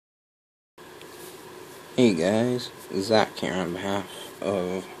Hey guys, Zach here on behalf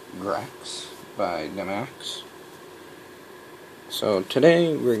of Grex by dimax. So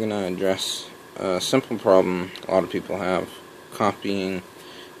today we're going to address a simple problem a lot of people have copying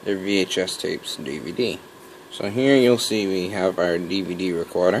their VHS tapes to DVD. So here you'll see we have our DVD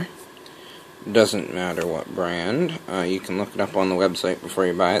recorder. Doesn't matter what brand. You can look it up on the website before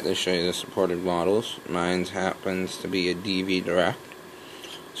you buy it. They show you the supported models. Mine happens to be a DV Direct.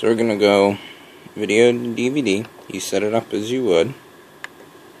 So we're going to go video to DVD. You set it up as you would,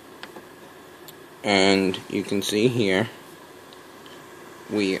 and you can see here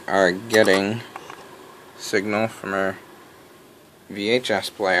we are getting signal from our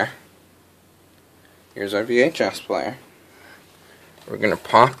VHS player. Here's our VHS player. We're going to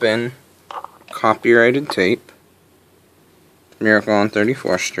pop in copyrighted tape, Miracle on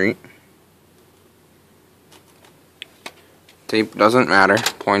 34th Street. Tape doesn't matter,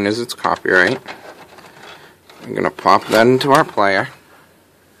 point is it's copyright. I'm going to pop that into our player,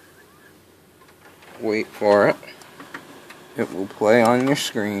 wait for it, it will play on your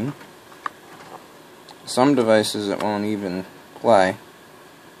screen. Some devices it won't even play,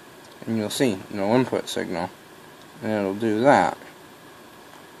 and you'll see no input signal, and it'll do that.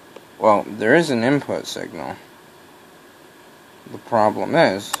 Well, there is an input signal. The problem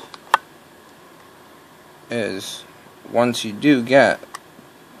is once you do get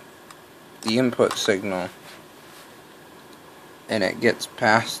the input signal and it gets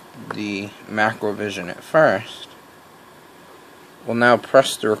past the macrovision at first, we'll now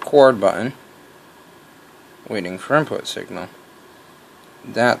press the record button, waiting for input signal.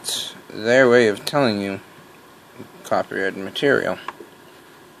 That's their way of telling you copyrighted material.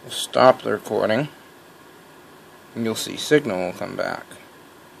 We'll stop the recording, and you'll see signal will come back.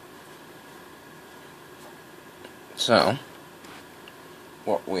 So,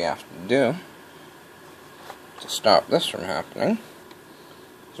 what we have to do to stop this from happening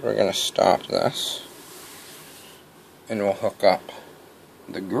is we're going to stop this, and we'll hook up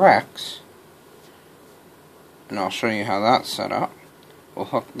the Grex, and I'll show you how that's set up. We'll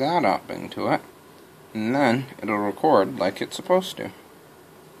hook that up into it, and then it'll record like it's supposed to.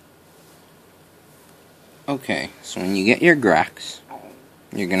 Okay, so when you get your Grex,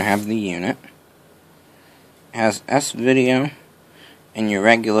 you're going to have the unit. It has S-Video and your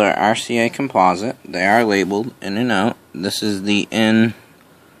regular RCA composite. They are labeled in and out. This is the in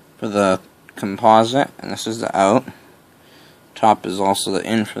for the composite, and this is the out. Top is also the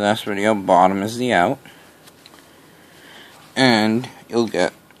in for the S-Video, bottom is the out. And you'll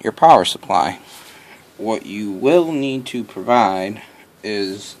get your power supply. What you will need to provide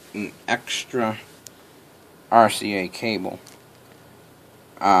is an extra RCA cable.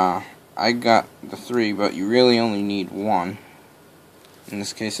 I got the 3, but you really only need 1. In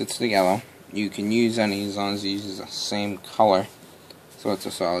this case it's the yellow. You can use any as long as you use the same color, so it's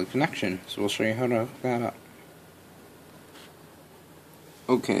a solid connection. So we'll show you how to hook that up.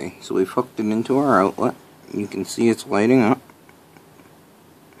 Okay, so we've hooked it into our outlet. You can see it's lighting up.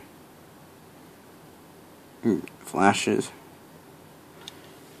 Flashes.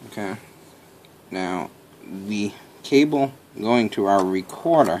 Okay. Now, the cable going to our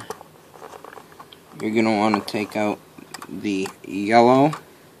recorder, you're going to want to take out the yellow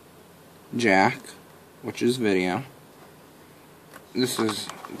jack, which is video. This is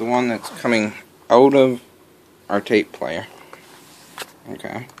the one that's coming out of our tape player.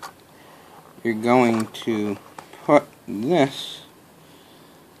 Okay. You're going to put this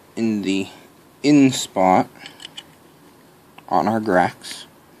in the in spot on our Grex.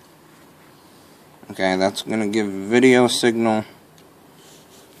 Okay, that's going to give video signal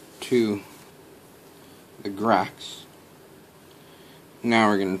to the Grex. Now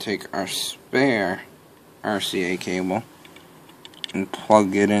we're going to take our spare RCA cable and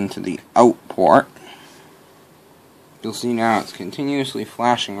plug it into the out port. You'll see now it's continuously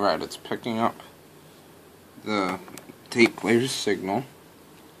flashing red. It's picking up the tape player's signal.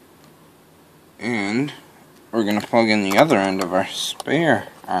 And we're going to plug in the other end of our spare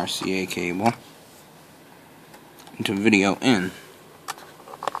RCA cable into video in.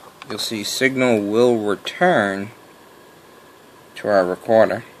 You'll see signal will return to our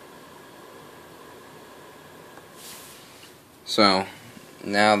recorder. So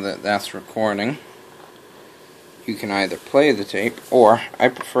now that that's recording, you can either play the tape, or I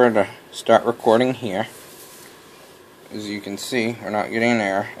prefer to start recording here. As you can see, we're not getting an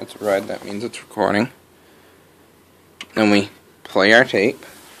error. It's red, that means it's recording. Then we play our tape,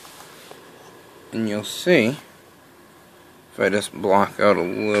 and you'll see, if I just block out a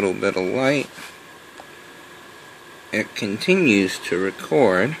little bit of light, it continues to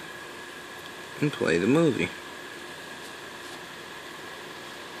record and play the movie.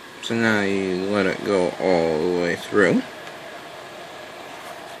 So now you let it go all the way through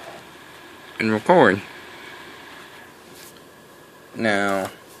and record. Now,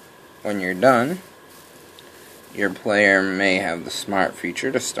 when you're done, your player may have the smart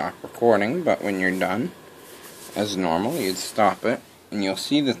feature to stop recording, but when you're done, as normal, you'd stop it, and you'll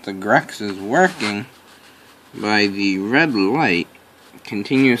see that the Grex is working by the red light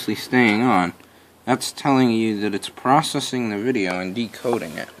continuously staying on. That's telling you that it's processing the video and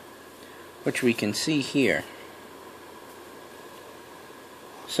decoding it, which we can see here.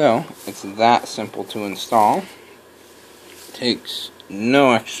 So, it's that simple to install. Takes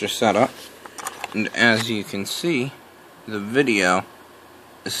no extra setup, and as you can see, the video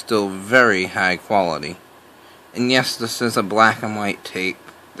is still very high quality. And yes, this is a black and white tape.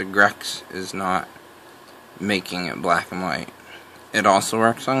 The Grex is not making it black and white. It also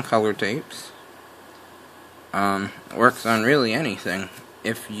works on color tapes. Works on really anything.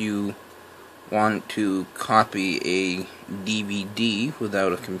 If you want to copy a DVD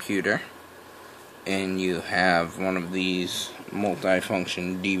without a computer, and you have one of these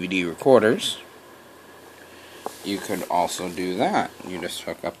multi-function DVD recorders, you could also do that. You just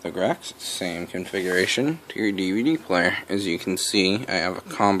hook up the Grex, same configuration, to your DVD player. As you can see, I have a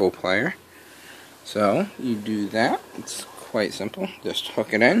combo player. So, you do that. It's quite simple. Just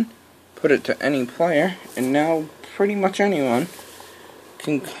hook it in, put it to any player, and now pretty much anyone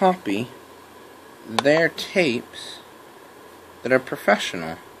can copy their tapes that are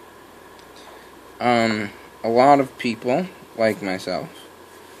professional. A lot of people, like myself,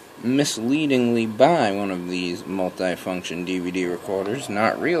 misleadingly buy one of these multi-function DVD recorders,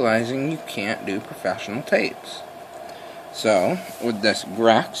 not realizing you can't do professional tapes. So, with this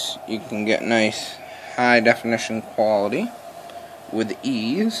Grex, you can get nice high-definition quality with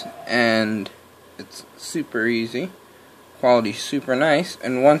ease, and it's super easy. Quality's super nice,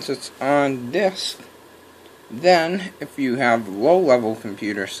 and once it's on disc, then, if you have low-level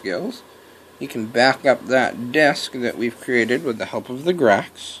computer skills, you can back up that disk that we've created with the help of the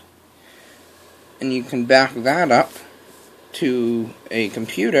Grex, and you can back that up to a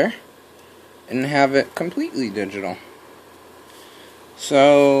computer and have it completely digital.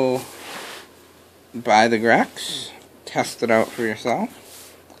 So, buy the Grex, test it out for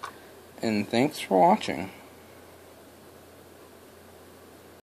yourself, and thanks for watching.